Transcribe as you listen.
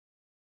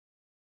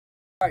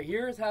Alright,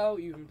 here's how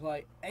you can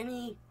play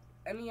any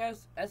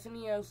NES,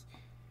 SNES,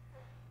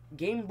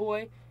 Game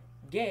Boy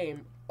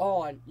game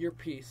on your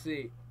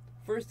PC.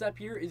 First step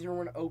here is you're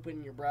going to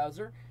open your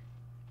browser,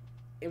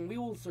 and we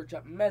will search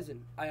up Mesen.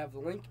 I have the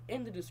link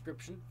in the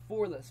description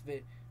for this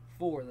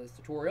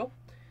tutorial,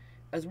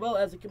 as well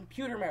as a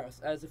computer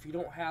mouse, as if you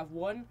don't have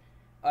one,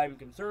 I'm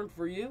concerned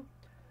for you.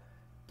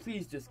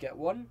 Please just get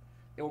one.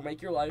 It will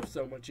make your life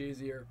so much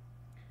easier.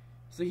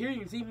 So here you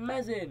can see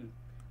Mesen,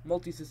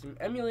 multi-system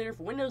emulator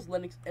for Windows,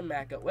 Linux, and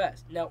Mac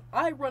OS. Now,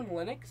 I run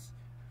Linux,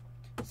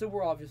 so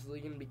we're obviously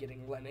going to be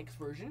getting Linux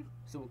version,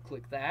 so we'll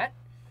click that.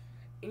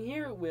 And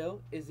here it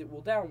will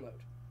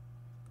download.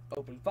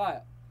 Open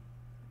file.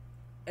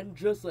 And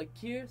just like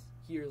here's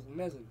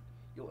Mesen.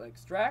 You'll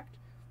extract,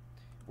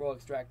 we'll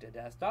extract to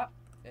desktop,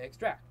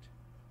 extract.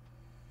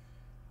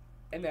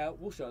 And now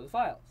we'll show the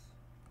files.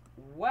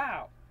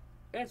 Wow,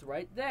 it's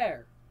right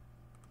there.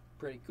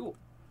 Pretty cool.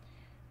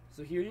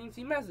 So here you can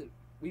see Mesen.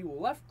 We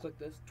will left click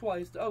this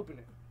twice to open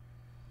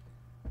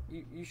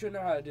it. You should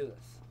know how to do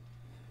this.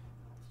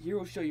 Here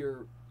will show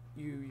your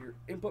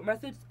input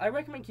methods. I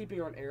recommend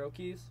keeping on arrow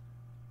keys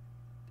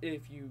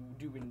if you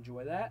do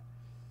enjoy that.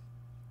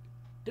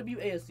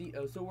 WASD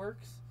also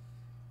works,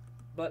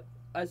 but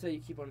I say you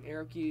keep on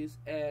arrow keys,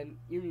 and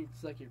you need to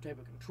select your type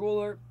of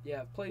controller. You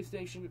have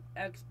PlayStation,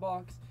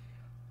 Xbox.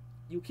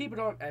 You keep it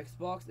on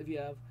Xbox if you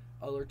have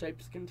other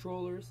types of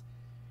controllers,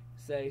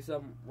 say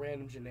some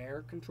random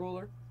generic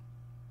controller,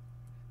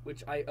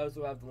 which I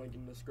also have the link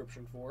in the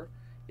description for,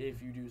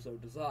 if you do so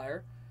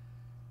desire.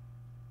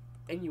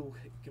 And you will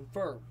hit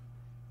confirm.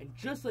 And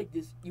just like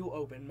this, you'll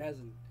open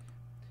Mesen.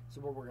 So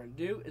what we're going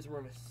to do is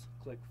we're going to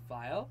click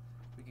File.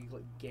 We can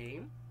click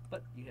Game,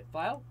 but you hit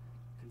File,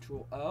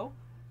 Control O,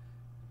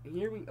 and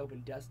here we can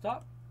open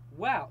Desktop.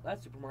 Wow,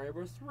 that's Super Mario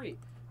Bros. 3.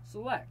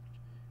 Select.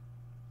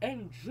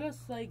 And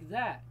just like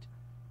that,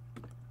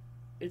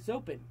 it's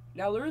open.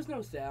 Now there is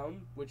no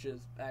sound, which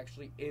is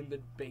actually in the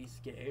base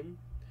game.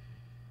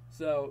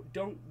 So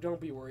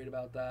don't be worried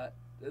about that.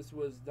 This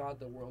was not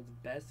the world's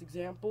best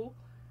example,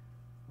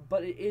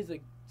 but it is a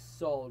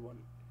solid one.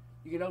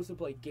 You can also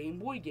play Game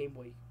Boy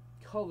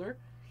Color,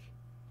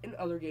 and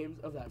other games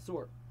of that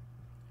sort.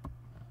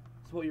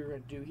 So what you're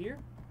going to do here,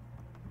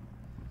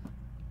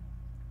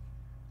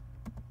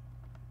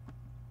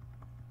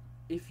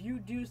 if you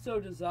do so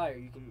desire,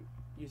 you can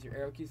use your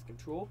arrow keys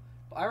control,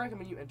 but I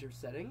recommend you enter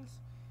settings,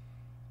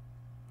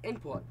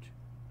 input.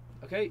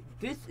 Okay,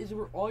 this is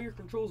where all your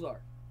controls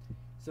are.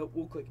 So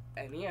we'll click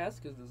NES,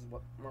 because this is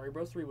what Mario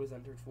Bros. 3 was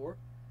entered for,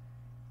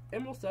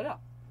 and we'll set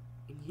up.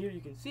 And here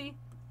you can see,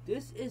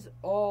 this is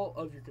all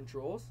of your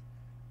controls.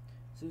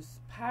 So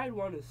pad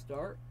 1 is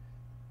start,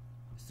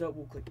 so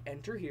we'll click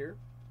enter here.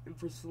 And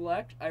for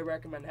select, I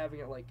recommend having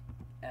it like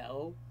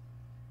L.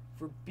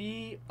 For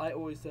B, I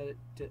always set it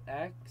to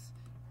X,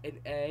 and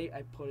A,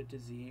 I put it to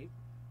Z.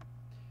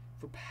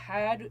 For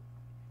pad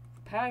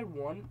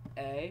 1,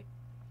 A,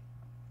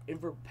 and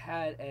for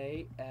pad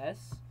A,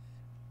 S.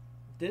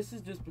 This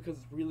is just because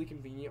it's really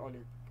convenient on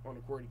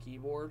a QWERTY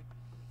keyboard.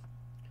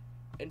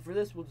 And for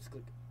this, we'll just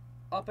click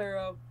up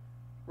arrow,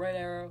 right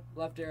arrow,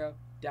 left arrow,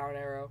 down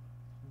arrow.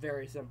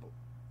 Very simple.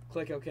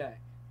 Click OK.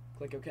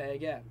 Click OK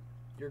again.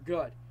 You're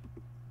good.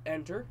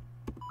 Enter.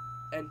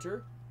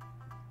 Enter.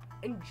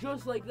 And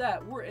just like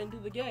that, we're into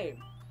the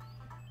game.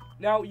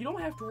 Now, you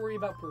don't have to worry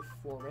about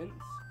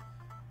performance.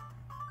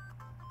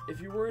 If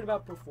you're worried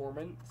about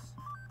performance,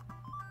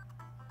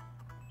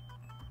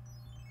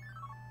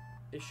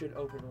 it should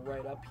open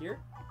right up here.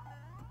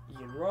 You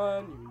can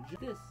run, you can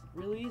do this,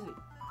 really easy.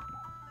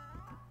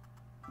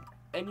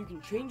 And you can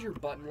change your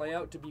button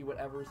layout to be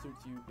whatever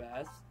suits you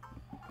best.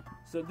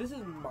 So this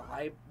is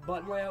my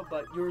button layout,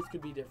 but yours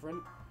could be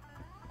different.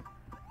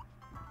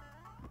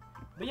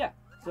 But yeah,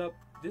 so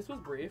this was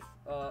brief.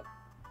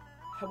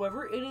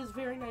 However, it is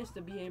very nice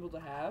to be able to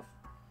have.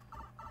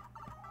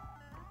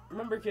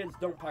 Remember, kids,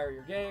 don't pirate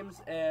your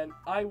games, and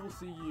I will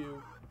see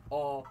you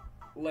all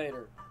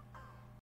later.